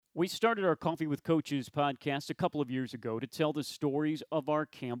We started our Coffee with Coaches podcast a couple of years ago to tell the stories of our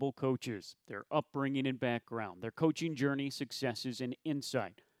Campbell coaches, their upbringing and background, their coaching journey, successes, and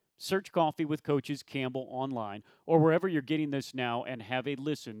insight. Search Coffee with Coaches Campbell online or wherever you're getting this now and have a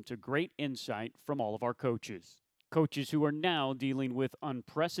listen to great insight from all of our coaches. Coaches who are now dealing with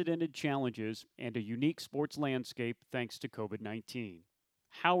unprecedented challenges and a unique sports landscape thanks to COVID 19.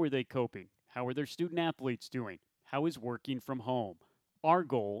 How are they coping? How are their student athletes doing? How is working from home? Our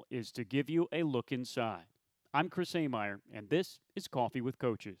goal is to give you a look inside. I'm Chris Ameyer, and this is Coffee with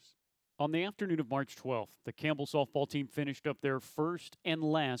Coaches. On the afternoon of March 12th, the Campbell softball team finished up their first and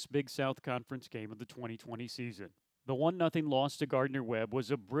last Big South Conference game of the 2020 season. The 1-0 loss to Gardner Webb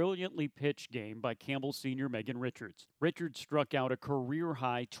was a brilliantly pitched game by Campbell senior Megan Richards. Richards struck out a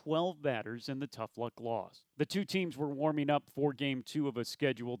career-high 12 batters in the tough luck loss. The two teams were warming up for Game 2 of a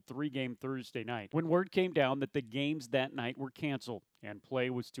scheduled 3-game Thursday night when word came down that the games that night were canceled and play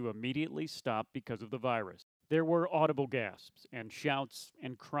was to immediately stop because of the virus. There were audible gasps and shouts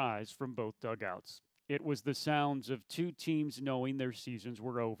and cries from both dugouts. It was the sounds of two teams knowing their seasons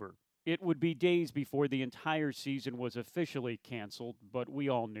were over. It would be days before the entire season was officially canceled, but we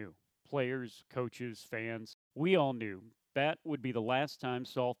all knew. Players, coaches, fans, we all knew that would be the last time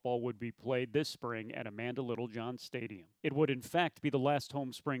softball would be played this spring at Amanda Littlejohn Stadium. It would, in fact, be the last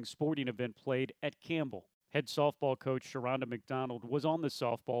home spring sporting event played at Campbell. Head softball coach Sharonda McDonald was on the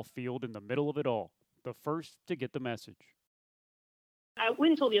softball field in the middle of it all, the first to get the message. I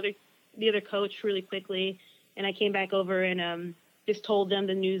went and told the other coach really quickly, and I came back over and just told them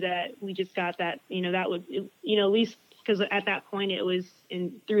the news that we just got that, that would, at least because at that point it was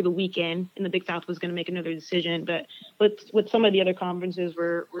through the weekend and the Big South was going to make another decision. But with some of the other conferences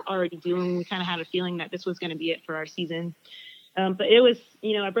we're already doing, we kind of had a feeling that this was going to be it for our season. But it was,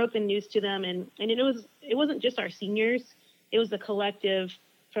 I broke the news to them and it wasn't just our seniors. It was the collective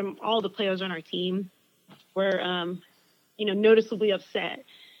from all the players on our team were, noticeably upset.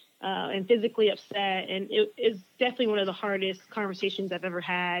 And physically upset. And it is definitely one of the hardest conversations I've ever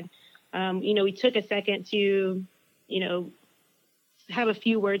had. We took a second to, have a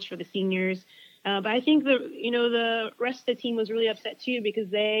few words for the seniors. But I think the rest of the team was really upset too, because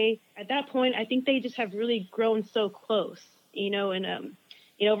at that point, I think they just have really grown so close, and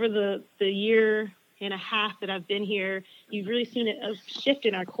over the year and a half that I've been here, you've really seen a shift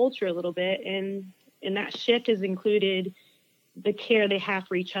in our culture a little bit. And that shift has included the care they have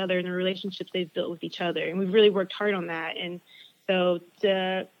for each other and the relationships they've built with each other. And we've really worked hard on that. And so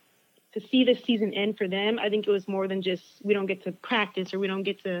to see this season end for them, I think it was more than just, we don't get to practice or we don't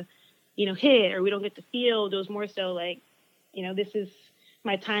get to, hit or we don't get to field. It was more so like, this is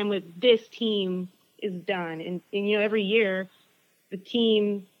my time with this team is done. And every year that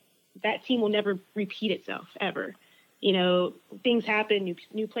team will never repeat itself ever. Things happen,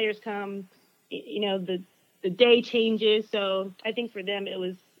 new players come, the day changes. So I think for them, it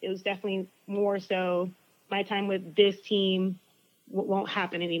was definitely more so my time with this team won't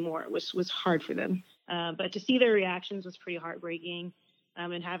happen anymore, which was hard for them. But to see their reactions was pretty heartbreaking.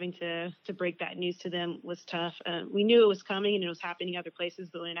 And having to break that news to them was tough. We knew it was coming and it was happening other places,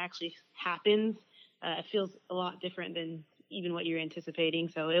 but when it actually happens, it feels a lot different than even what you're anticipating.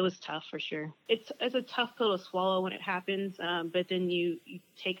 So it was tough for sure. It's a tough pill to swallow when it happens. But then you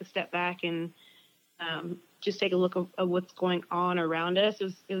take a step back and just take a look at what's going on around us.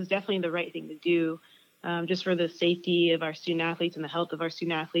 It was definitely the right thing to do, just for the safety of our student athletes and the health of our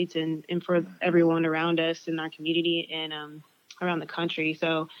student athletes and for everyone around us in our community and around the country.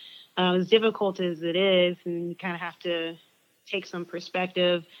 So as difficult as it is, and you kind of have to take some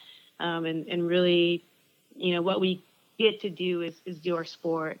perspective and really, what we get to do is do our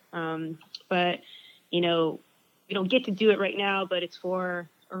sport. But, we don't get to do it right now, but it's for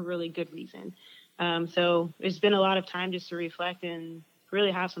a really good reason. So there's been a lot of time just to reflect and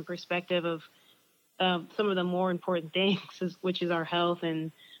really have some perspective of some of the more important things, which is our health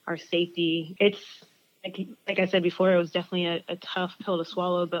and our safety. It's like I said before, it was definitely a tough pill to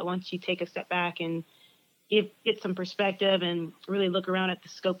swallow. But once you take a step back and get some perspective and really look around at the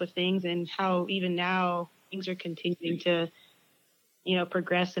scope of things and how even now things are continuing to,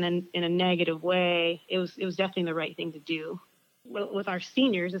 progress in a negative way, it was definitely the right thing to do. With our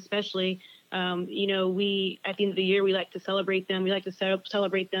seniors, especially, we at the end of the year, we like to celebrate them. We like to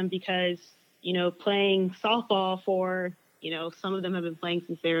celebrate them because, playing softball for, some of them have been playing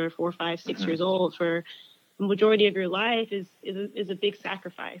since they were 4, 5, 6 years old for the majority of your life is a big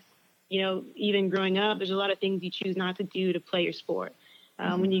sacrifice. Even growing up, there's a lot of things you choose not to do to play your sport.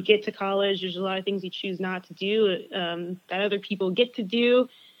 When you get to college, there's a lot of things you choose not to do that other people get to do,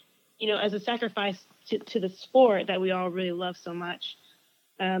 as a sacrifice to the sport that we all really love so much.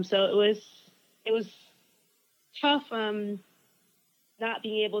 So it was tough, not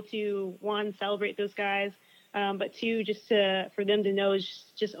being able to, one, celebrate those guys, but two, just for them to know it's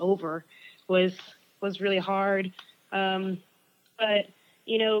just over was really hard. But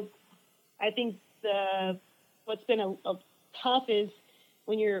I think what's been a tough is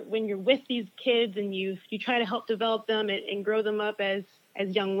when you're with these kids and you try to help develop them and grow them up as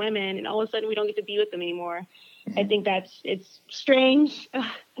young women, and all of a sudden we don't get to be with them anymore. Mm-hmm. I think it's strange,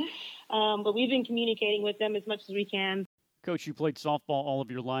 but we've been communicating with them as much as we can. Coach, you played softball all of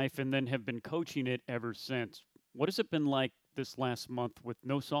your life and then have been coaching it ever since. What has it been like this last month with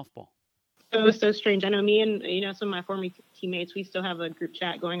no softball? It was so strange. I know me and some of my former teammates, we still have a group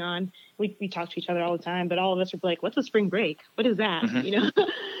chat going on. We talk to each other all the time, but all of us are like, "What's a spring break? What is that?" Mm-hmm.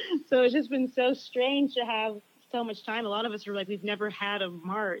 So it's just been so strange to have so much time. A lot of us are like, we've never had a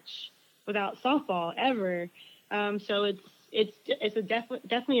March without softball ever. So it's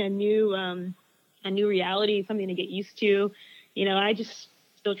definitely a new reality, something to get used to. I just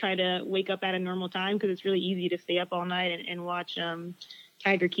still try to wake up at a normal time because it's really easy to stay up all night and watch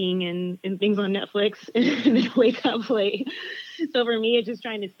Tiger King and things on Netflix and then wake up late. So for me, it's just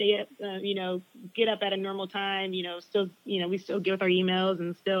trying to stay up, get up at a normal time, still, we still get with our emails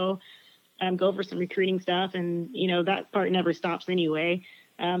and still go over some recruiting stuff. And, that part never stops anyway.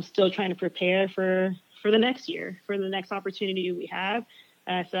 Still trying to prepare for the next year, for the next opportunity we have.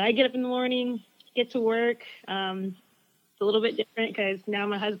 So I get up in the morning, get to work. It's a little bit different because now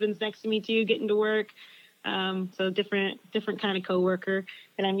my husband's next to me too, getting to work. So different kind of coworker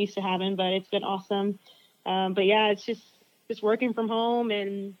that I'm used to having, but it's been awesome. But yeah, it's just working from home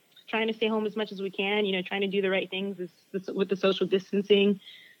and trying to stay home as much as we can, trying to do the right things with the social distancing.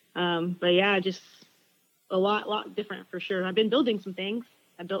 But yeah, just a lot different for sure. I've been building some things.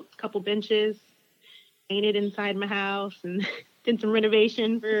 I built a couple benches, painted inside my house, and did some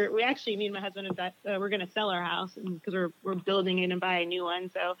renovation. Me and my husband, we're going to sell our house because we're building it and buy a new one.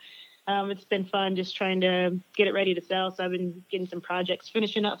 So it's been fun just trying to get it ready to sell. So I've been getting some projects,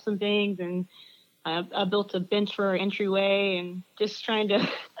 finishing up some things, and I built a bench for our entryway and just trying to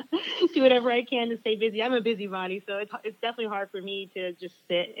do whatever I can to stay busy. I'm a busybody, so it's definitely hard for me to just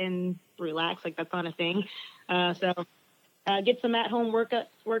sit and relax. Like, that's not a thing. So get some at-home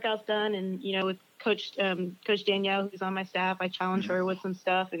workouts done, and with Coach Danielle, who's on my staff, I challenge her with some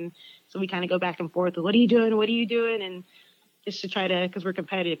stuff, and so we kind of go back and forth. What are you doing? What are you doing? And just to try to, because we're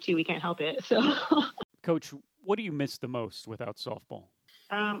competitive too, we can't help it. So, Coach, what do you miss the most without softball?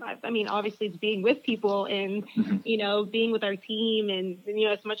 I mean, obviously it's being with people and, being with our team and,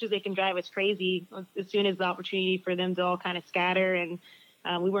 as much as they can drive us crazy, as soon as the opportunity for them to all kind of scatter and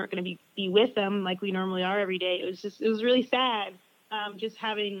we weren't going to be with them like we normally are every day. It was really sad. Just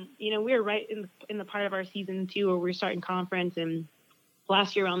having, we were right in the part of our season too, where we were starting conference, and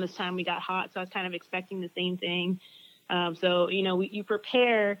last year around this time we got hot. So I was kind of expecting the same thing. So, you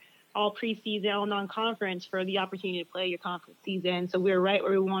prepare all preseason, all non-conference for the opportunity to play your conference season. So we were right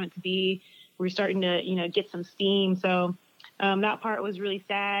where we wanted to be. We were starting to, get some steam. So that part was really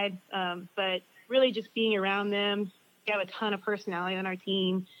sad. But really just being around them, we have a ton of personality on our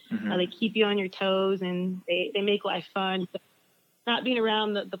team. Mm-hmm. They keep you on your toes and they make life fun. So not being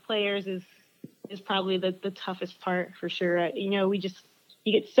around the players is probably the toughest part for sure.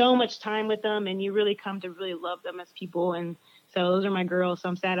 You get so much time with them and you really come to really love them as people. And so those are my girls, so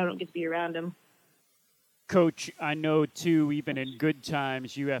I'm sad I don't get to be around them. Coach, I know, too, even in good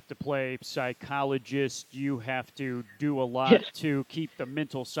times, you have to play psychologist. You have to do a lot to keep the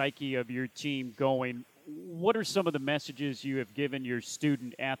mental psyche of your team going. What are some of the messages you have given your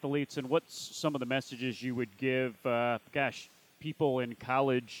student athletes, and what's some of the messages you would give, people in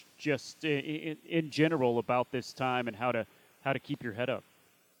college just in general about this time and how to keep your head up?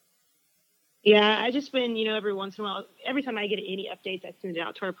 Yeah, I just been, every once in a while, every time I get any updates, I send it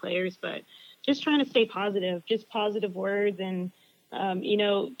out to our players, but just trying to stay positive, just positive words. And,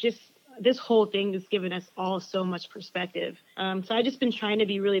 just this whole thing has given us all so much perspective. So I just been trying to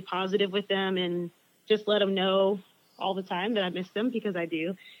be really positive with them and just let them know all the time that I miss them, because I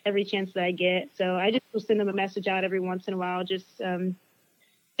do every chance that I get. So I just will send them a message out every once in a while, just to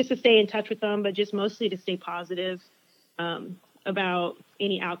stay in touch with them, but just mostly to stay positive. About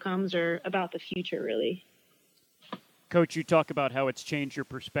any outcomes or about the future, really. Coach, you talk about how it's changed your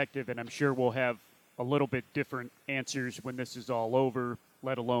perspective, and I'm sure we'll have a little bit different answers when this is all over,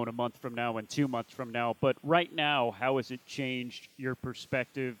 let alone a month from now and 2 months from now. But right now, how has it changed your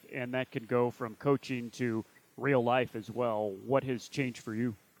perspective? And that can go from coaching to real life as well. What has changed for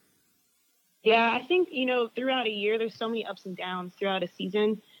you? Yeah, I think, throughout a year, there's so many ups and downs throughout a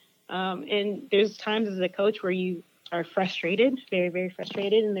season. And there's times as a coach where you are frustrated, very, very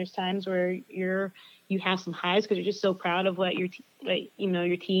frustrated. And there's times where you have some highs because you're just so proud of what your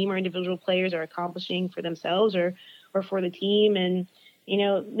team or individual players are accomplishing for themselves or for the team. And,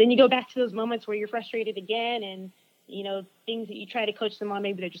 then you go back to those moments where you're frustrated again and, things that you try to coach them on,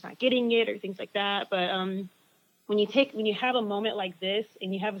 maybe they're just not getting it or things like that. But when you have a moment like this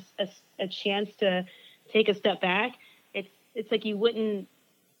and you have a chance to take a step back, it's like you wouldn't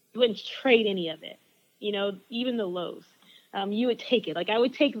trade any of it, even the lows. You would take it. Like I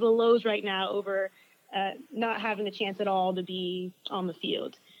would take the lows right now over not having the chance at all to be on the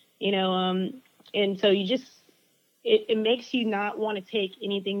field, and so it makes you not want to take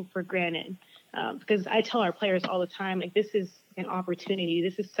anything for granted. Because I tell our players all the time, like, this is an opportunity.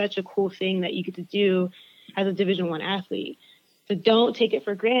 This is such a cool thing that you get to do as a Division I athlete. So don't take it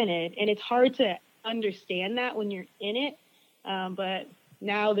for granted. And it's hard to understand that when you're in it. But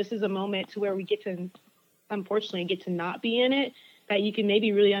now this is a moment to where we unfortunately get to not be in it, that you can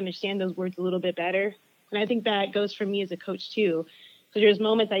maybe really understand those words a little bit better. And I think that goes for me as a coach too. So there's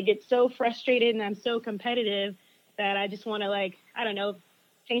moments I get so frustrated and I'm so competitive that I just want to, like, I don't know,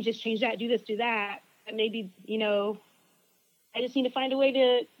 change this, change that, do this, do that. And maybe, I just need to find a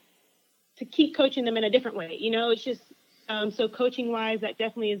way to keep coaching them in a different way. It's just, so coaching wise, that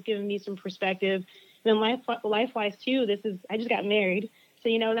definitely has given me some perspective. And then life wise too, I just got married. So,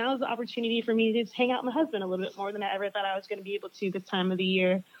 now is the opportunity for me to just hang out with my husband a little bit more than I ever thought I was going to be able to this time of the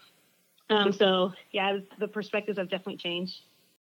year. So yeah, the perspectives have definitely changed.